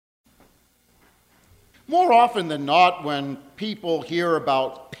More often than not, when people hear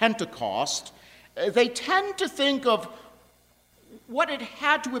about Pentecost, they tend to think of what it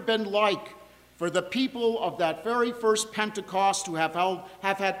had to have been like for the people of that very first Pentecost who have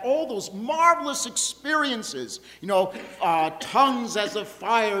had all those marvelous experiences, tongues as of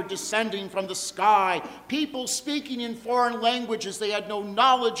fire descending from the sky, people speaking in foreign languages they had no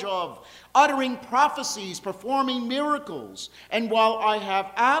knowledge of, uttering prophecies, performing miracles. And while I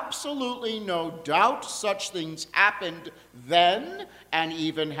have absolutely no doubt such things happened then and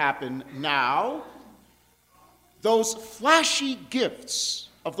even happen now, those flashy gifts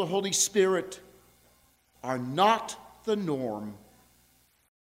of the Holy Spirit are not the norm.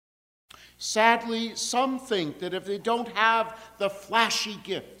 Sadly, some think that if they don't have the flashy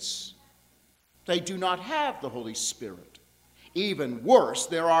gifts, they do not have the Holy Spirit. Even worse,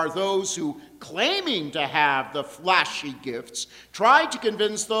 there are those who, claiming to have the flashy gifts, try to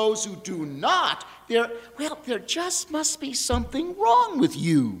convince those who do not, there just must be something wrong with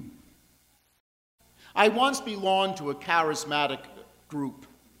you. I once belonged to a charismatic group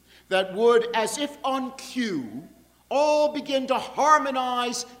that would, as if on cue, all begin to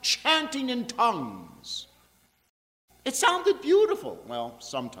harmonize, chanting in tongues. It sounded beautiful, well,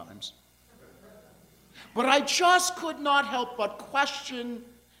 sometimes. But I just could not help but question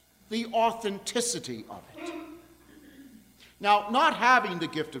the authenticity of it. Now, not having the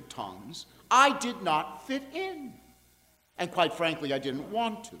gift of tongues, I did not fit in. And quite frankly, I didn't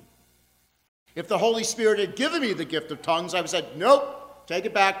want to. If the Holy Spirit had given me the gift of tongues, I would have said, nope, take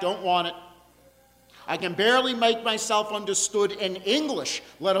it back, don't want it. I can barely make myself understood in English,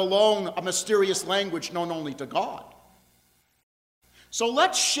 let alone a mysterious language known only to God. So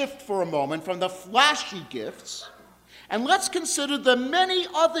let's shift for a moment from the flashy gifts, and let's consider the many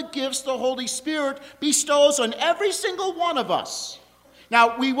other gifts the Holy Spirit bestows on every single one of us.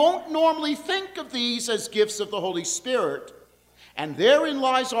 Now, we won't normally think of these as gifts of the Holy Spirit, and therein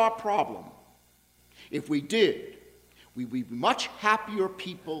lies our problem. If we did, we would be much happier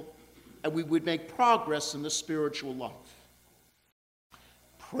people, and we would make progress in the spiritual life.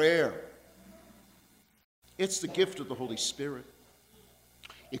 Prayer. It's the gift of the Holy Spirit.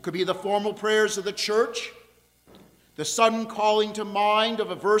 It could be the formal prayers of the church, the sudden calling to mind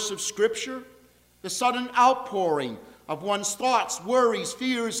of a verse of Scripture, the sudden outpouring of one's thoughts, worries,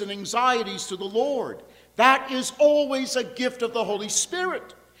 fears, and anxieties to the Lord. That is always a gift of the Holy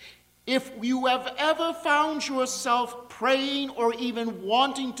Spirit. If you have ever found yourself praying or even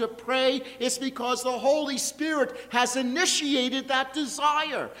wanting to pray, it's because the Holy Spirit has initiated that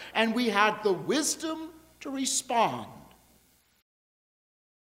desire, and we had the wisdom to respond.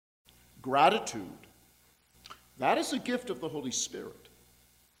 Gratitude. That is a gift of the Holy Spirit.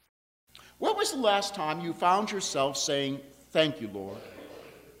 When was the last time you found yourself saying, "Thank you, Lord"?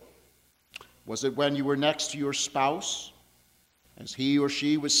 Was it when you were next to your spouse, as he or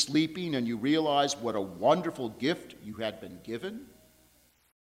she was sleeping and you realized what a wonderful gift you had been given?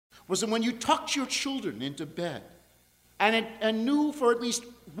 Was it when you tucked your children into bed and knew for at least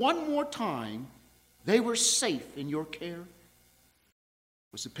one more time they were safe in your care?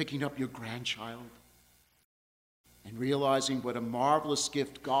 Was it picking up your grandchild and realizing what a marvelous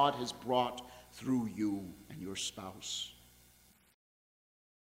gift God has brought through you and your spouse?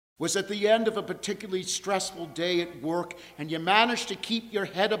 Was at the end of a particularly stressful day at work and you managed to keep your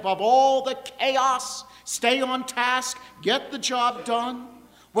head above all the chaos, stay on task, get the job done?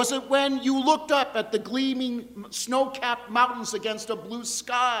 Was it when you looked up at the gleaming snow-capped mountains against a blue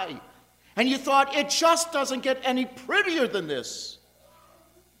sky and you thought, it just doesn't get any prettier than this?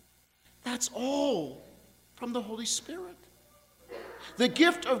 That's all from the Holy Spirit. The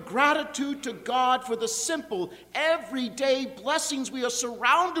gift of gratitude to God for the simple, everyday blessings we are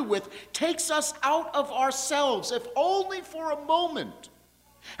surrounded with takes us out of ourselves, if only for a moment.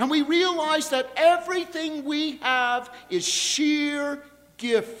 And we realize that everything we have is sheer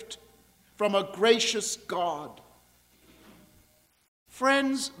gift from a gracious God.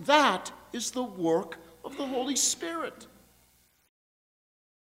 Friends, that is the work of the Holy Spirit.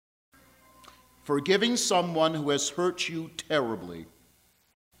 Forgiving someone who has hurt you terribly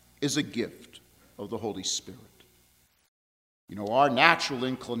is a gift of the Holy Spirit. Our natural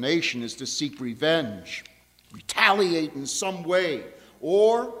inclination is to seek revenge, retaliate in some way,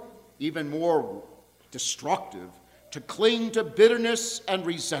 or, even more destructive, to cling to bitterness and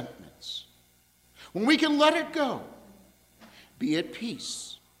resentments. When we can let it go, be at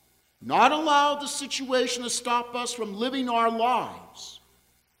peace, not allow the situation to stop us from living our lives,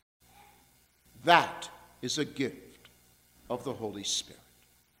 that is a gift of the Holy Spirit.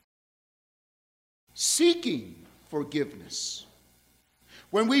 Seeking forgiveness.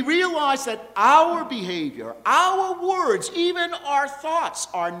 when we realize that our behavior, our words, even our thoughts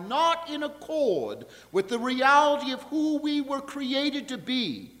are not in accord with the reality of who we were created to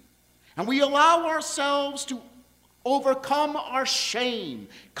be, and we allow ourselves to overcome our shame,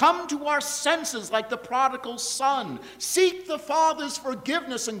 come to our senses like the prodigal son, seek the Father's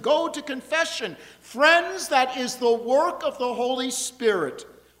forgiveness, and go to confession, friends, that is the work of the Holy Spirit,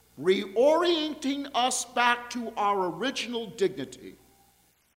 reorienting us back to our original dignity.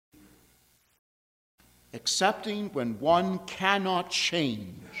 Accepting when one cannot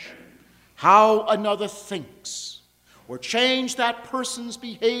change how another thinks or change that person's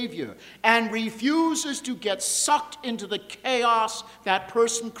behavior and refuses to get sucked into the chaos that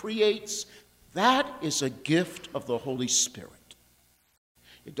person creates, that is a gift of the Holy Spirit.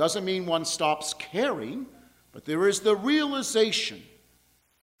 It doesn't mean one stops caring, but there is the realization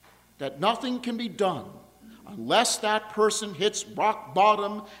that nothing can be done unless that person hits rock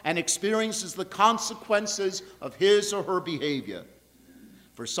bottom and experiences the consequences of his or her behavior.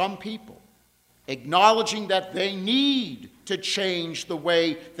 For some people, acknowledging that they need to change the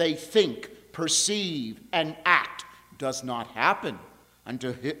way they think, perceive, and act does not happen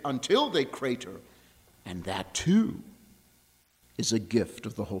until they crater, and that too is a gift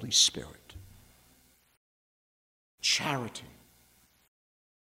of the Holy Spirit. Charity.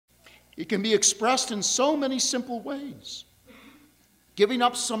 It can be expressed in so many simple ways. Giving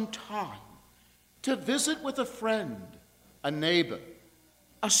up some time to visit with a friend, a neighbor,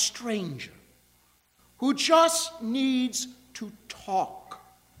 a stranger who just needs to talk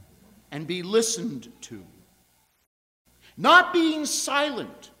and be listened to. Not being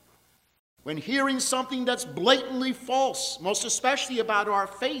silent when hearing something that's blatantly false, most especially about our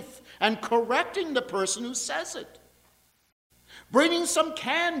faith, and correcting the person who says it. Bringing some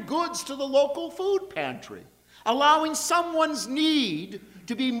canned goods to the local food pantry, allowing someone's need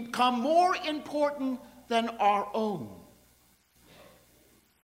to become more important than our own.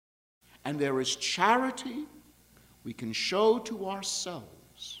 And there is charity we can show to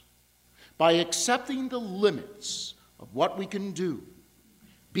ourselves by accepting the limits of what we can do,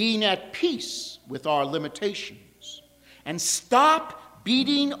 being at peace with our limitations, and stop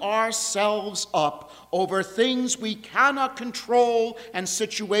beating ourselves up over things we cannot control and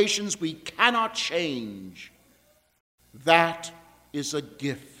situations we cannot change. That is a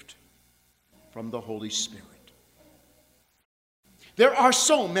gift from the Holy Spirit. There are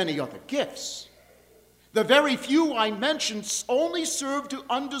so many other gifts. The very few I mentioned only serve to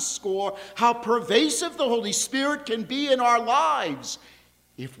underscore how pervasive the Holy Spirit can be in our lives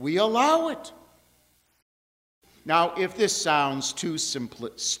if we allow it. Now, if this sounds too simple,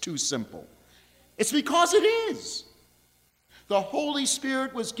 it's because it is. The Holy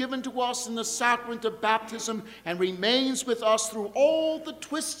Spirit was given to us in the sacrament of baptism and remains with us through all the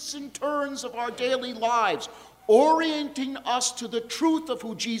twists and turns of our daily lives, orienting us to the truth of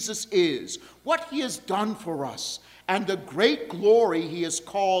who Jesus is, what he has done for us, and the great glory he has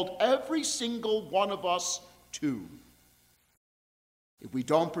called every single one of us to. If we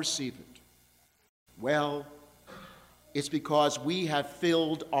don't perceive it, well, it's because we have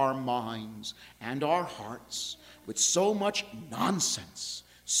filled our minds and our hearts with so much nonsense,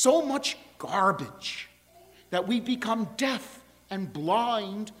 so much garbage, that we become deaf and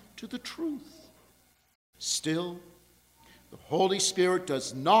blind to the truth. Still, the Holy Spirit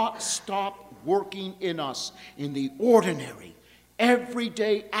does not stop working in us in the ordinary,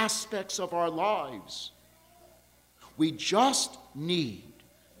 everyday aspects of our lives. We just need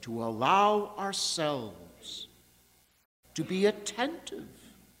to allow ourselves to be attentive